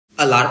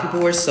A lot of people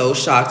were so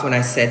shocked when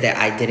I said that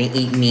I didn't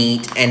eat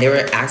meat, and they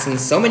were asking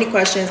so many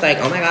questions like,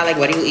 oh my god, like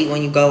what do you eat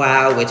when you go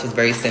out? Which is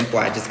very simple.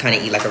 I just kind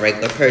of eat like a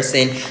regular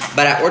person.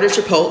 But I ordered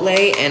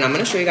Chipotle, and I'm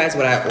gonna show you guys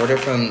what I ordered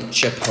from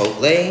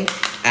Chipotle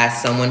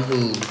as someone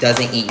who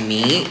doesn't eat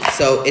meat.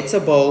 So it's a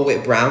bowl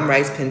with brown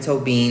rice, pinto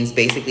beans,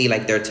 basically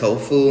like their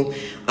tofu,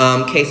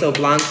 queso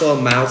blanco,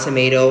 mild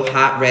tomato,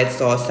 hot red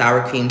sauce,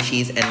 sour cream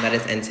cheese, and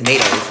lettuce and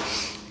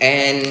tomatoes.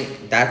 And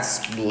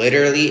that's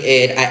literally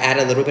it. I add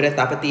a little bit of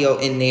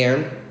tapatio in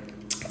there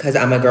because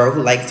I'm a girl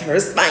who likes her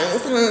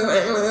spice.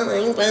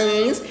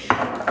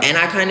 And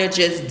I kind of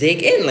just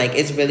dig in. Like,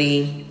 it's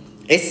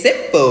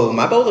simple.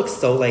 My bowl looks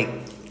so, like,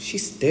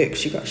 she's thick.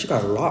 She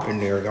got a lot in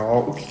there,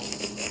 y'all.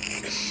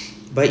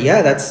 But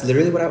yeah, that's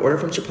literally what I ordered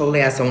from Chipotle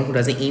as someone who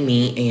doesn't eat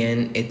meat,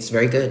 and it's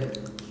very good.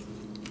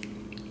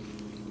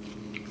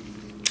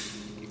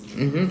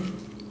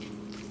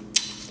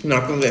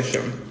 Not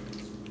delicious.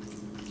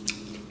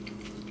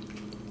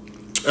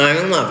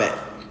 I love it.